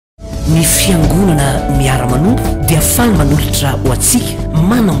ny fiangonana Miara Manompo dia faly manolotra ho antsika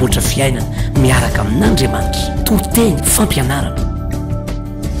manamboatra fiainana miaraka amin'Andriamanitra. Toriteny, fampianarana,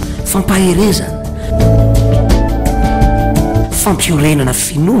 fampaherezana, fampiorenana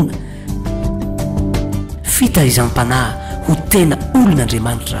finoana, fitahirizam-panahy ho tena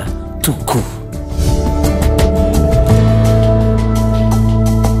olon'Andriamanitra tokoa.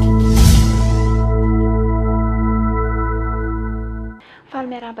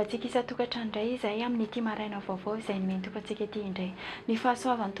 Miarabantsika isa-tokatrano indray izay amin'ny ity maraina vaovao izay nomentopantsika ity indray. Ny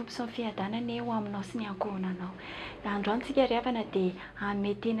fahasoavan'ny tompo sy ny fiadanana eo aminao sy ny ankohonanao. Androantsika riavana dia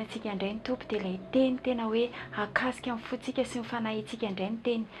hametenantsika indray ny tompo dia ilay teny tena hoe akasika amin'ny fotsika sy ny fanahintsika indray ny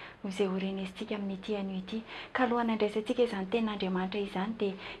teny noho izay orenesitsika amin'ity anio ity. Ka alohana andraisantsika izany tenin'Andriamanitra izany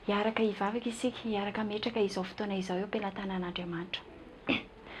dia hiaraka hivavaka isika, hiaraka metraka izao fotoana izao eo am-pelantanan'Andriamanitra.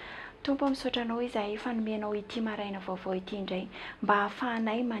 Tompo misaotranao izahay fanomenao ity maraina vaovao ity indray mba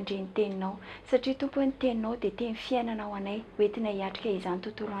hahafahanay mandre ny teninao satria tompo ny teninao dia teny fiainana ho anay hoentina hiatrika izany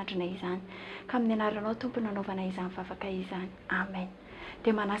tontolo andronay izany. Ka amin'ny anaranao tompo nanaovana izany vavaka izany. Amen.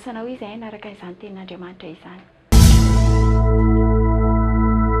 Dia manasanao izahay naraka izany tenin'Andriamanitra izany.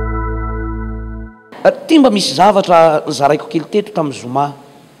 Ty mba misy zavatra zaraiko kely teto tamin'ny zoma.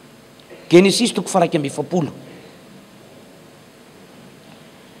 Genesis 1:7.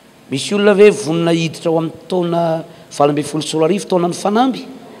 Misy olona hoe vonina hiditra ao amin'ny taona 2024 taona ny fanamby.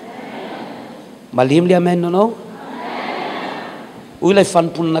 Malemy le amen anao. Hoy ilay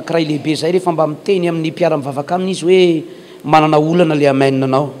fanomponana anankiray lehibe zay rehefa mba miteny amin'ny mpiara mivavaka aminy izy hoe manana olana le amen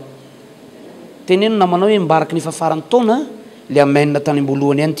anao. Teneno namanao hoe mbaraky ny fahafarany taona le amen tany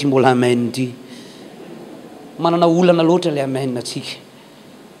ambolohany ihany ty mbola amen ty. Manana olana loatra le amen atsika.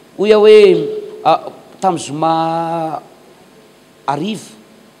 Hoy hoe tamin'ny zoma arivo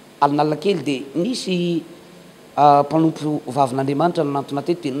alinalina kely dia nisy mpanompo vavin'Andriamanitra nanantona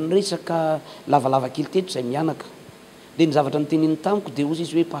teto dia niresaka lavalava kely teto izay mianaka. Dia ny zavatra nyteneniny tamiko dia ozy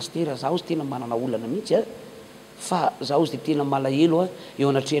izy hoe paster zaho izy tena manana olana mihitsy a fa zaho izy dia tena malahelo a eo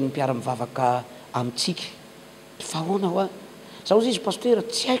anatrehan'ny mpiara mivavaka amintsika. Fa ahoana ho a zaho izy paster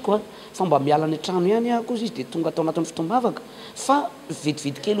tsy haiko a fa mba miala ny trano ihany ako izy dia tonga tao anatin'ny fotoam-bavaka fa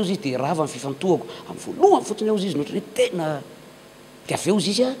vetivety kely ozy izy dia rava ny fifantohako amin'ny voalohany fotsiny ao izy nohatra hoe tena dia avy eo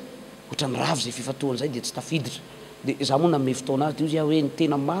izy izy a ohatra ny ravo zay fifantohany zay dia tsy tafiditra. Dia za moa nanome fotoana azy dia izy hoe ny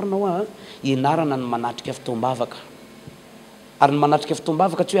tena marina ho a ianarana ny manatrika fotoam-bavaka. Ary ny manatrika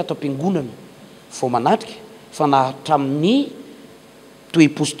fotoam-bavaka tsy hoe atao am-piangonana vao manatrika fa na hatramin'ny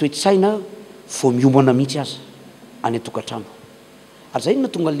toe-po sy toe-tsaina vao miomana mihitsy aza any an-tokantrano. Ary zay no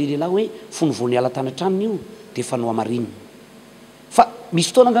natonga le lehilahy hoe fony vao niala tany an-tranony io dia efa no amarinina. Fa misy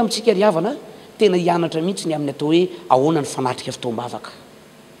fotoana anga amintsika riavana tena hianatra mihitsy ny amin'ny atao hoe ahoana ny fanatrika fotoam-bavaka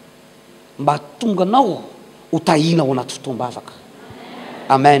mba tonga anao ho tahina ao anaty fotoam-bavaka.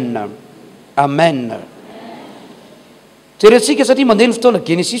 Amen. Amen. Jerentsika satria mandeha ny fotoana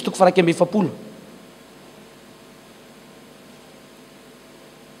Genesis 1:7.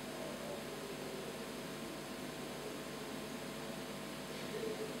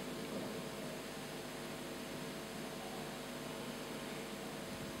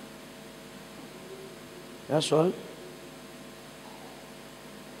 That's all.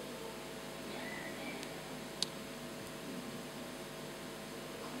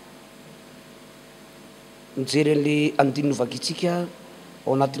 Nijery an'le andininy vakitsika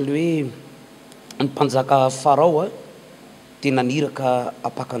ao anatin'le hoe ny mpanjaka Farao a dia naniraka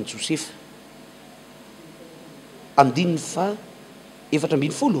apakan'i Josefa. Andininy fa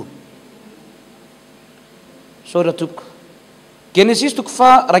 7:20. Sora tompoko. Genesis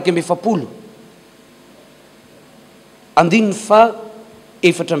 1:7. Andininy fa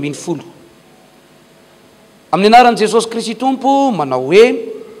 7:20. Amin'ny anaran'i Jesosy Kristy Tompo manao hoe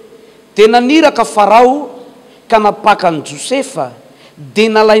dia naniraka Farao ka napakany Josefa dia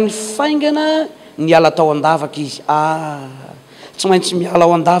nalainy faingana ny ala tao andavaka izy. Tsy maintsy miala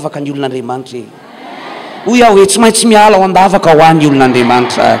ao andavaka ny olon'Andriamanitra e. Hoy aho hoe tsy maintsy miala ao andavaka ho an'ny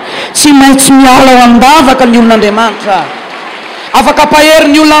olon'Andriamanitra. Tsy maintsy miala ao andavaka ny olon'Andriamanitra. Afaka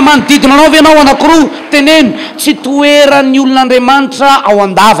pahery ny olona manodidina anao ve anao anankiroa teneno tsy toeran'ny olon'Andriamanitra ao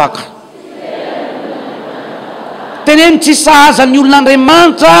andavaka. Teneno tsy sahazan'ny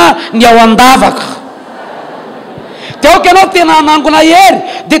olon'Andriamanitra ny ao andavaka. Dia oka ianao tena anangona hery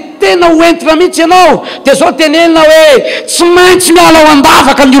dia tena hoentina mihitsy ianao dia zao tenenina hoe tsy maintsy miala ao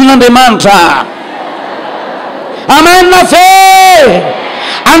andavaka ny olon'Andriamanitra. Amen na fe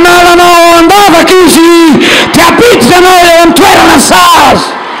analanao ao andavaka izy dia apiditra anao eo amin'ny toerana sazy.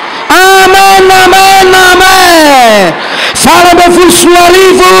 Amen, amen, amen.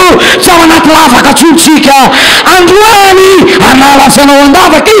 2024 tsy ao anaty lavaka tsontsika androany anala sanao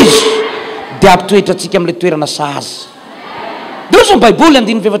andavaka izy. dia ampitoetra antsika amin'ilay toerana sahazy. Dia ozy ny baiboly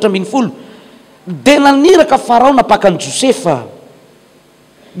 9:7 dia naniraka Farao napaka ny Josefa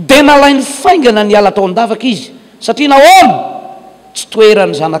dia nalainy faingana ny ala tao an-davaka izy satria nahoana tsy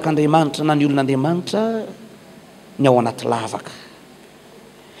toerany zanak'Andriamanitra na ny olon'Andriamanitra ny ao anaty lavaka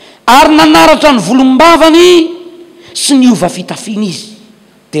ary nanaratra ny volom-bavany sy ny ova fitafiana izy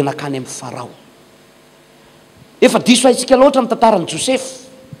dia nakany amin'ny Farao. Efa diso haitsika loatra amin'ny tantaran'i Josefa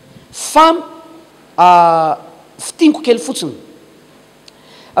fa fitingo kely fotsiny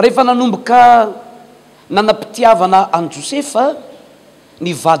rehefa nanomboka nanam-pitiavana an'i Josefa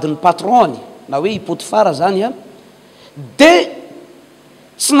ny vadin'ny patrony na hoe i Potifara zany dia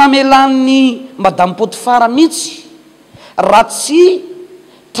tsy namelan'ny madame Potifara mihitsy raha tsy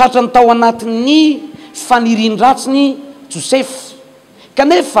tratrany tao anatin'ny fanirian-dratsiny Josefa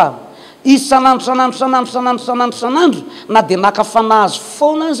kanefa isanandro na dia nakafanazy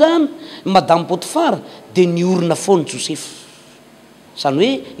foana zany madame Potifara dia niorina foana Josefa zany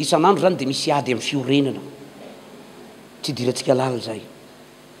hoe isanandro zany dia misy ady amin'ny fiorenana tsy dirantsika lala zay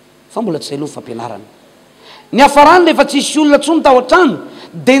fa mbola tsy zay aloha fampianarana ny hafarany rehefa tsisy olona tsony tao an-trano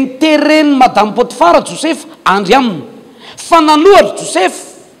dia niteren'ny madame Potifara Josefa andry aminy fa nanohatra Josefa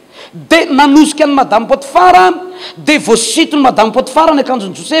dia nanosika ny madame Potifara dia voasitony madame Potifara ny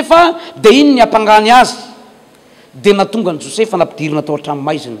akanjon'i Josefa dia iny ny ampangany azy dia natonga ny Josefa nampidirina tao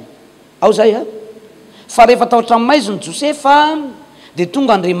an-tranomaiziny ao zay fa rehefa tao an-tranomaiziny Josefa dia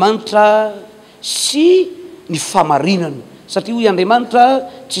tonga Andriamanitra sy ny famarinany satria hoy Andriamanitra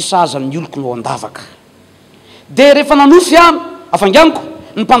tsy sahazan'ny oloko no an-davaka. Dia rehefa nanofy afanganiko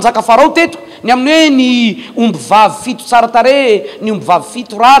ny mpanjaka Farao teto ny amin'ny hoe ny omby vavy fito tsara tare ny omby vavy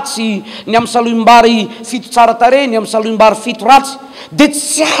fito ratsy ny amin'ny saloim-bary fito tsara tare ny amin'ny saloim-bary fito ratsy dia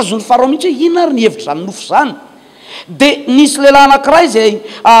tsy azon'ny Farao mihitsy hoe inona ary ny hevitra zany nofy zany. Dia nisy lehilahy anankiray zay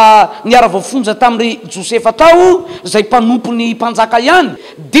niara-voafonja tamin'ny Josefa tao zay mpanompon'ny mpanjaka ihany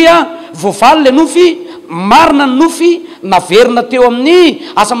dia voavaly le nofy marina ny nofy naverina teo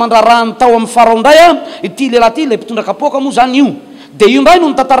amin'ny asa mandrarahany tao amin'ny Farao indray ity lehilahy ity le mpitondra kapoaka moa zany io dia io indray no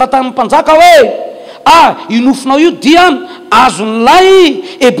nitatara tamin'ny mpanjaka hoe io nofinao io dia azon'lay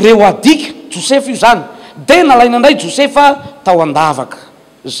Hebreo adika Josefa io zany dia nalaina indray Josefa tao an-davaka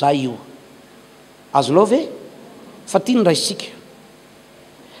zay io azonao ve fa tia ny raisika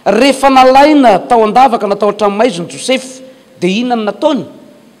rehefa nalaina tao an-davaka natao an-tranomaiziny Josefa dia inona ny nataony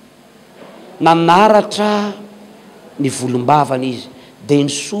nanaratra ny volom-bavany izy dia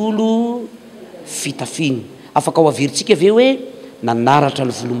nisolo fitafiany afaka ho averintsika ve hoe nanaratra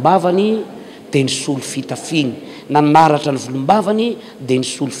ny volom-bavany dia nisolo fitafiany nanaratra ny volom-bavany dia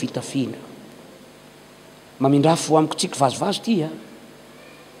nisolo fitafiana. Mamindrafo amiko tsika vazovazo ty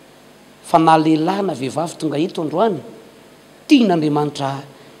fa na lehilahy na vehivavy tonga eto androany tian'Andriamanitra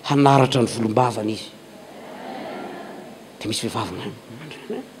hanaratra ny volom-bavany izy dia misy vehivavy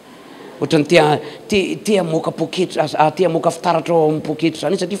ohatrany tia moka poketra tia moka fitaratra ao amin'ny poketra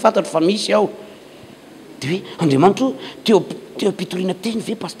zany satria fantatro fa misy ao dia hoe Andriamanitra teo ampitoriana teny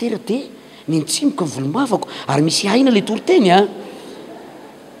ve pastera dia nintsimoka ny volom-bavako ary misy aina le toriteny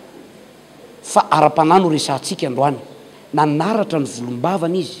fa ara-panano resantsika androany nanaratra ny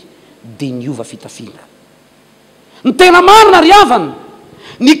volom-bavany izy dia niova fitafiana ny tena marina ry havana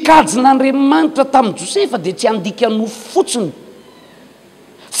nikajin'Andriamanitra tamin'ny Josefa dia tsy andika nofo fotsiny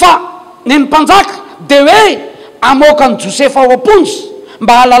fa ny mpanjaka dia hoe amoaka ny Josefa ao am-ponjy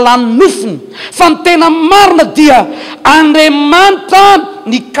mba halalany nofiny fa ny tena marina dia Andriamanitra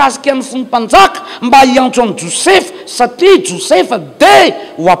nikasika ny fon'mpanjaka mba hiantso an'i Josefa satria Josefa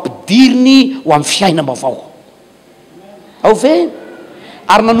dia ho ampidiriny ho amin'ny fiainam-baovao ao ve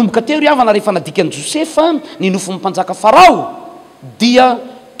ary nanomboka teo ry havana rehefa nadika an'i Josefa ny nofon'ny mpanjaka Farao dia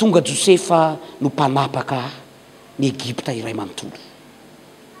tonga Josefa no mpanapaka ny Egypta iray manontolo.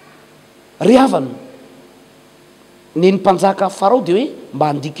 Ry havana ny mpanjaka Farao dia hoe mba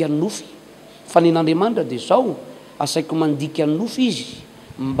handika ny nofy fa ny n'Andriamanitra dia zao asaiko mandika ny nofy izy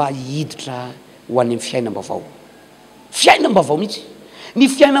mba hiditra ho any amin'ny fiainam-baovao. Fiainam-baovao mihitsy ny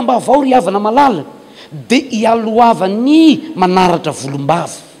fiainam-baovao ry havana malala dia hialohavany manaratra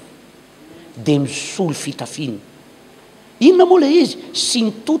volom-bava dia misolo fitafiana. Inona moa le izy sy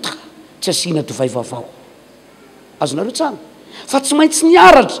nitotaka tsy asiana divay vaovao azonareo tsara fa tsy maintsy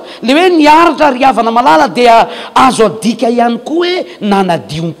niaratra le hoe niaratra ry havana malala dia azo adika ihany koa hoe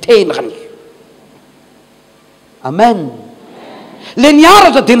nanadion-tenany. Amen. Le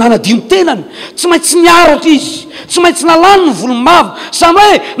niaratra dia nanadion-tenany tsy maintsy niaratra izy tsy maintsy nalany ny volom-bava zany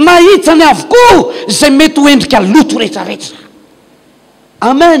hoe nahitsany avokoa zay mety ho endrika loto rehetrarehetra.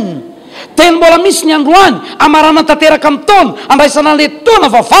 Amen. teny mbola misy ny androany amarana tanteraka amin'ny taona andraisana le taona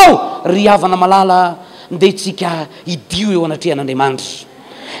vaovao ry havana malala ndetsika idio eo anatrehan'Andriamanitra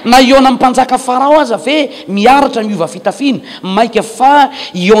na iona amin'ny mpanjaka farao aza ve miaratra miova fitafina maika fa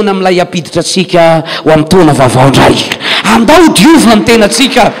iona amin'ilay apiditra atsika ho amin'ny taona vaovao indray. Andao diovina ny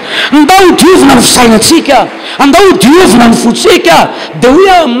tenatsika, andao diovina ny fisainatsika, andao diovina ny fotsika, dia hoe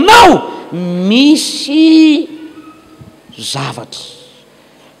aminao misy zavatra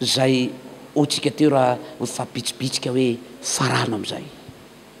zay otsika teo raha mifampitsipitsika hoe farana amin'izay.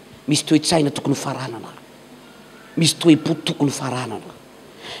 Misy toe-tsaina tokony faranana, misy toe-po tokony faranana,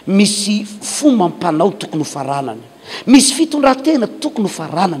 misy fomba mpanao tokony faranana, misy fitondran-tena tokony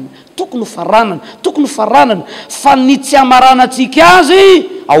faranana, tokony faranana, tokony faranana. Fa ny tsy amaranantsika azy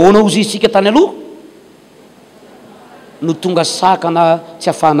ahoana ozy isika tany aloha no tonga sakana tsy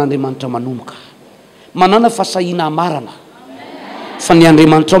ahafahan'Andriamanitra manomboka. Manana fahasahiana amarana fa ny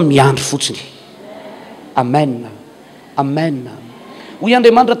Andriamanitra miandry fotsiny. Amen, amen. Hoy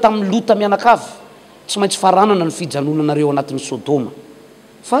Andriamanitra tamin'ny Lota mianakavy, tsy maintsy faranana ny fijanonanareo anatin'ny Sodoma,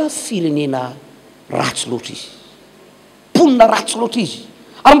 fa firenena ratsy loatra izy, ponina ratsy loatra izy.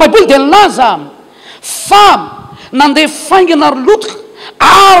 Ary Baiboly dia nilaza fa nandeha faingana ry Lota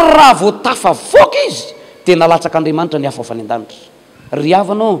ary raha vao tafavoaka izy dia nalatsaka Andriamanitra ny hafa avy any an-danitra. Ry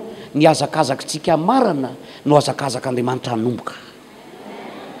havanao ny azakazakitsika marana no azakazaka Andriamanitra hanomboka.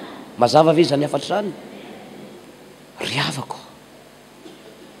 Mazava ve zany afatra zany? Ry havako,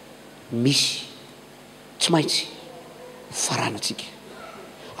 misy tsy maintsy faranantsika.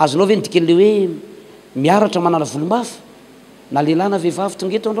 Azonao ve nidikan'le hoe miaratra manala volom-bava na lehilahy na vehivavy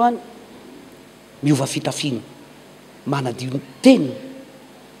tonga eto androany miova fitafiana, manadio ny teny,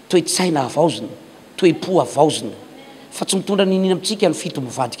 toe-tsaina avaozina, toe-po avaozina, fa tsy mitondra ninina amintsika ny fito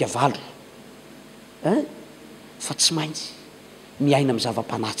mivadika valo, fa tsy maintsy miaina amin'ny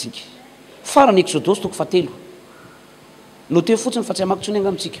zava-panahtsika. Farany Exodosy toko 7. Noteo fotsiny fa tsy hamaky tsony anga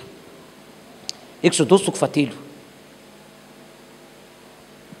amintsika. Exodosy toko 7.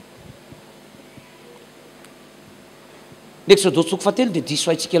 Ny Exodosy toko 7 dia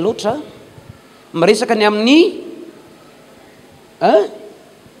diso haitsika loatra, miresaka ny amin'ny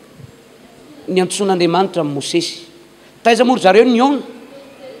ny antson'Andriamanitra amin'ny Mosesy. Taiza mory zareo ny ona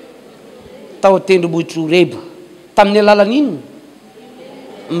tao tendrombohitro Reba tamin'ny alalan'inona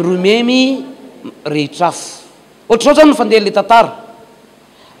miromemy rehetrafo. Ohatr'izao zany ny fandeha le tantara.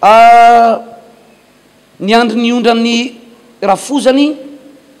 Ny andro niondran'ny rafozany,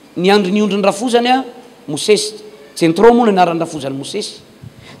 ny andro niondran'ny rafozany a Mosesy, Jethro moa no anaran'ny rafozany Mosesy.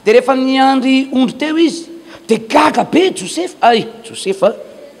 Dia rehefa ny andro ondro teo izy dia gaga be Josefa,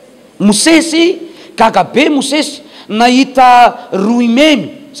 Mosesy gaga be Mosesy nahita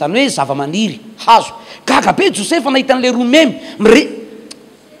roimemy, zany hoe zava-maniry hazo. Gaga be Josefa nahita an'le roimemy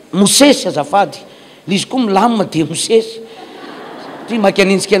Mosesy azafady, l'izy koa milamina dia Mosesy ty maky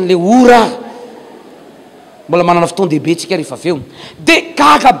anintsika an'le ora, mbola manana fotoan-dehibe tsika rehefa aveo. Dia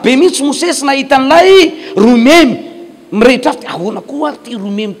gaga be mihitsy Mosesy nahita an'ilay roimemy mirehitra afy. Ahoana koa ty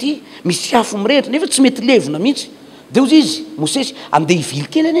roimemy ty misy afo mirehitra nefa tsy mety levona mihitsy. Dia ozy izy Mosesy andeha ivily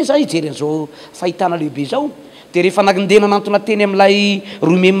kely ane za ijery an'izao fahitana lehibe zao. Dia rehefa nandeha nanantona teny amin'ilay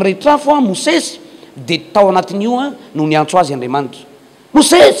roimemy mirehitra afo a Mosesy, dia tao anatin'io a no niantso azy Andriamanitra,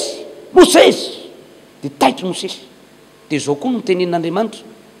 Mosesy, Mosesy. Dia taitra Mosesy. Dia zao koa no tenenin'Andriamanitra,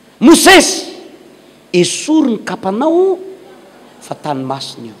 Mosesy, esory ny kapanao fa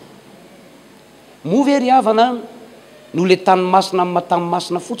tanymasina io. Moa ve ry havana no le tanymasina amin'ny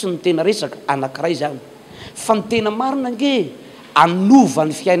matanymasina fotsiny ny tena resaka anankiray zany, fa ny tena marina nge anova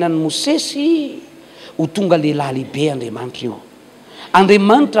ny fiainan'ny Mosesy ho tonga lehilahy lehibe Andriamanitra io.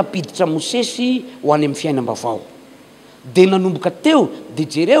 Andriamanitra apiditra Mosesy ho any amin'ny fiainam-bavao. Dia nanomboka teo dia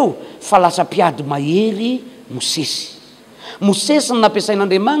jereo fa lasa mpiady mahery Mosesy. Mosesy no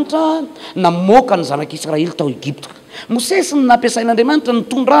nampiasain'Andriamanitra namoaka ny zanak'Israely tao Egypta. Mosesy no nampiasain'Andriamanitra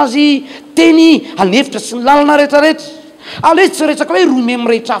nitondra azy teny anefitra sy ny lalana rehetrarehetra. Alezy tsy resaka hoe roimemy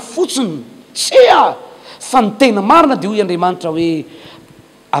rehetra fotsiny, tsia, fa ny tena marina dia hoy Andriamanitra hoe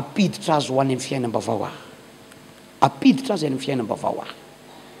apiditra azy ho any amin'ny fiainam-bavao aho, apiditra azy any amin'ny fiainam-bavao aho,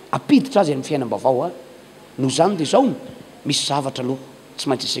 apiditra azy any amin'ny fiainam-bavao aho. Noho zany dia zao misy zavatra aloha tsy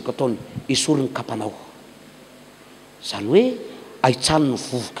maintsy asiko ataony, esory ny kapanao. Zany hoe ahitsany ny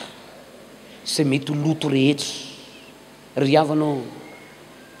vovoka sy mety loto rehetra. Ry havanao,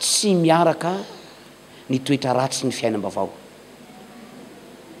 tsy miaraka ny toetra ratsy ny fiainam-bavao,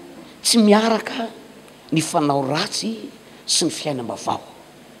 tsy miaraka ny fanao ratsy sy ny fiainam-bavao.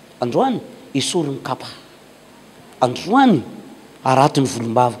 Androany esory ny kapa, androany araty ny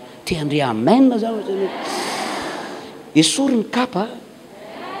volombava. Te andre amen zao. Esory ny kapa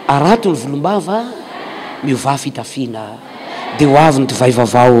arato ny volombava miova fitafiana dia ho avy ny divay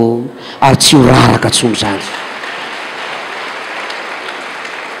vavao ary tsy ho raraka tsony zany.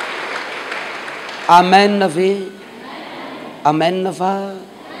 Amen ve? Amen va?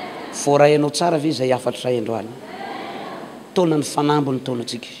 Voray anao tsara ve zay afatra ray androany? Taona ny fanambo ny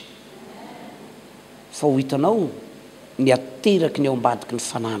taonatsika. Fa ho hitanao ny ateraky ny ao ambadiky ny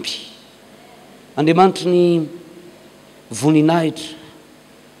fanamby. Andriamanitra ny voninahitra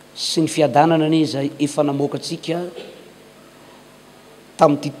sy ny fiadanana ny izay efa namoaka atsika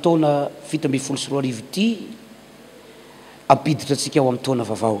tamin'ity taona 724 ity ampiditra atsika ao amin'ny taona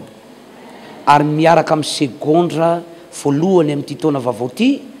vavao. Ary miaraka amin'ny segondra voalohany amin'ity taona vavao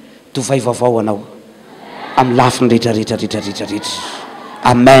ity tovay vavao anao amin'ny lafiny rehetrarehetrarehetrarehetrarehetra.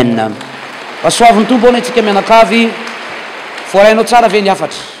 Amen. Pasoavin'ny tompo ao antsika mianakavy, voarainao tsara ve ny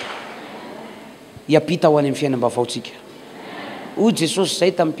afatra? Hiapita ho any amin'ny fiainam-bavaotsika. Hoy Jesosy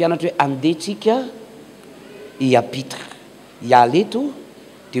zay tamin'ny mpianatra hoe andehitsika hiapita, hialeto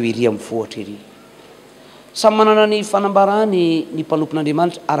dia ho ery amin'ny vohatra ery. Samy manana ny fanambarany ny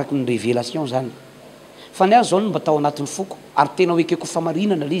mpanompon'Andriamanitra araky ny révélation zany. Fa ny azy zao mba tao anatin'ny foko ary tena hoekeko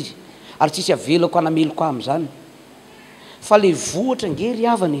famarinana le izy ary tsisy avelako anameloko amin'izany. Fa le vohatra ngery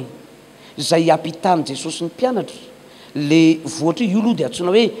avany zay hiapitany Jesosy ny mpianatra, le vohatra io aloha dia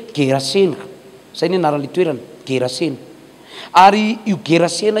antsoina hoe gerasena. Zay ny anaran'le toerana, gerasena. Ary io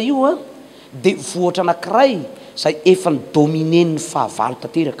gerasena io dia vohatra anankiray zay efa nidominen'ny fahavalo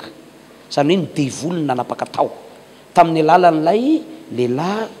tanteraka. Zany hoe ny devoly nanapaka tao tamin'ny alalan'ilay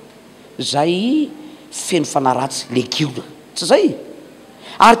lehilahy zay feno fanaratsy legioma. Tsy zay?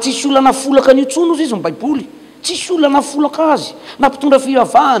 Ary tsisy olana folaka an'io tsony izy ny Baiboly. Tsisy olana folaka azy, na mpitondra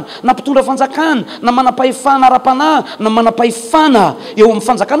fivavahana, na mpitondra fanjakana, na manam-pahefana ara-panahy, na manam-pahefana eo amin'ny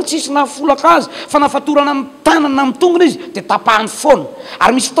fanjakana, tsisy nafolaka azy, fa nafatorana amin'ny tanana na amin'ny tongony izy dia tapahany foana.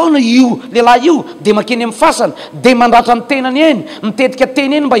 Ary misy taona io lehilahy io dia makeny amin'ny fasana dia mandratra ny tenany eny, mitetika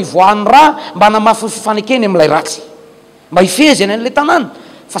teny eny mba hivoahan'ny raha, mba hanamafy ny fifanekeny amin'ilay ratsy, mba hifezy any an'ilay tanàna.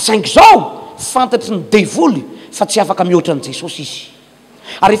 Fa saingy izao fantatry ny devoly fa tsy afaka mihoatra ny Jesosy izy.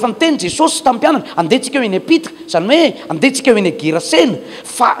 Ary efa miteny Jesosy tamin'ny mpianatra, andehantsika hoe eny Apitra, zany hoe andehantsika hoe eny Gerasena,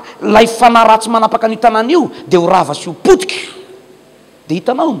 fa lay fanaratsy manapaka an'io tanàna io dia ho rava sy ho potika. Dia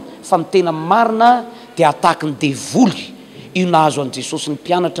hitanao fa ny tena marina dia ataky ny devoly io nahazo an'i Jesosy ny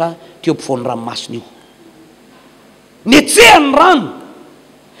mpianatra teo ampovoan'ny ranomasina io. Nietsehany rano,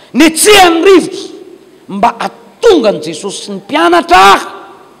 nietsehany rivotra mba atonga an'i Jesosy sy ny mpianatra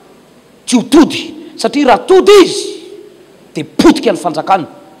tsy ho tody, satria raha tody izy dia potika ny fanjakana.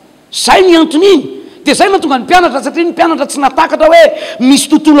 Zay ny antony iny. Dia zay mahatonga ny mpianatra, satria ny mpianatra tsy natakatra hoe misy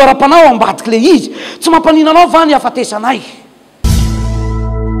tontolo ara-panao ambadiky le izy. Tsy mampanina anao va ny hafatesanay.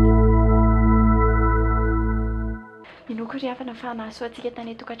 Inoko riavana fanasoantsika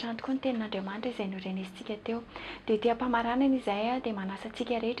tany tokantrano tokoa ny tenin'Andriamanitra izay norenesitsika teo. Dia tia mpamaranana izay dia manasa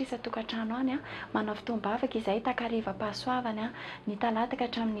antsika rehetra isa tokantrano any manao fotoam-bavaka izay takariva pasoavany ny talata ka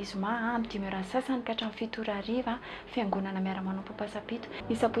hatramin'ny zoma amin'ny 10 ora sasany ka hatramin'ny 7 ora hariva fiangonana Miara Manompo pasapito.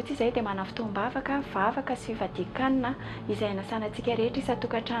 Ny sabotsy izay dia manao fotoam-bavaka, vavaka sy fivadikanina izay nasana antsika rehetra isa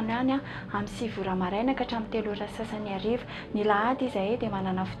tokantrano any amin'ny 7 ora maraina ka hatramin'ny 3 ora sasany hariva. Ny lahady izay dia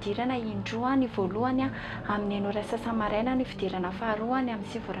manana fidirana indroa ny voalohany amin'ny 9 ora sasany maraina, ny fidirana faharoany amin'ny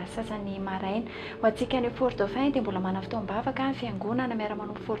 7 ora sasany maraina. Ho antsika ny Fort Dauphin dia mbola manana fotoam-bavaka fiangonana Miara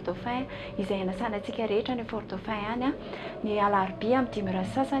Manompo Fort Dauphin izay nasana antsika rehetra ny Fort Dauphin any ny alarobia amin'ny 10 ora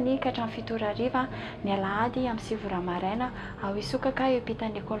sasany ka hatramin'ny 7 ora hariva, ny alahady amin'ny 7 ora maraina ao isokaka eo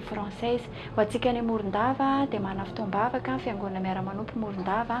ampitan'ny école française. Ho antsika ny Morondava dia manana fotoam-bavaka fiangonana Miara Manompo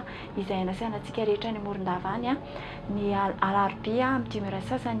Morondava izay nasana antsika rehetra ny Morondava any ny alarobia amin'ny 10 ora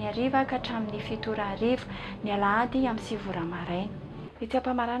sasany hariva ka hatramin'ny 7 ora hariva, ny alahady amin'ny 7 ora maraina. Itsy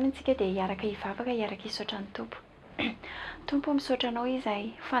ampamaranana antsika dia hiaraka hivavaka, hiaraka hisaotra ny Tompo. Tompo misaotra anao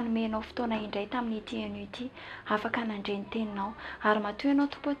izay fanomenao fotoana indray tamin'ity eno ity, afaka nandre ny teninao ary matoa ianao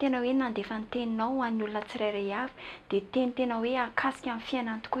Tompo tena hoe nandefa ny teninao ho an'ny olona tsirairay avy dia teny tena hoe akasika amin'ny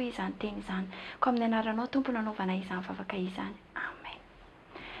fiainany tokoa izany teny izany. Ko amin'ny anaranao Tompo nanaovana izany vavaka izany. Amen.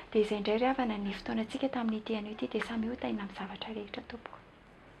 Dia izay indray ry havana ny fotoanantsika tamin'ity eno ity dia samy hota eny amin'ny zavatra rehetra Tompo.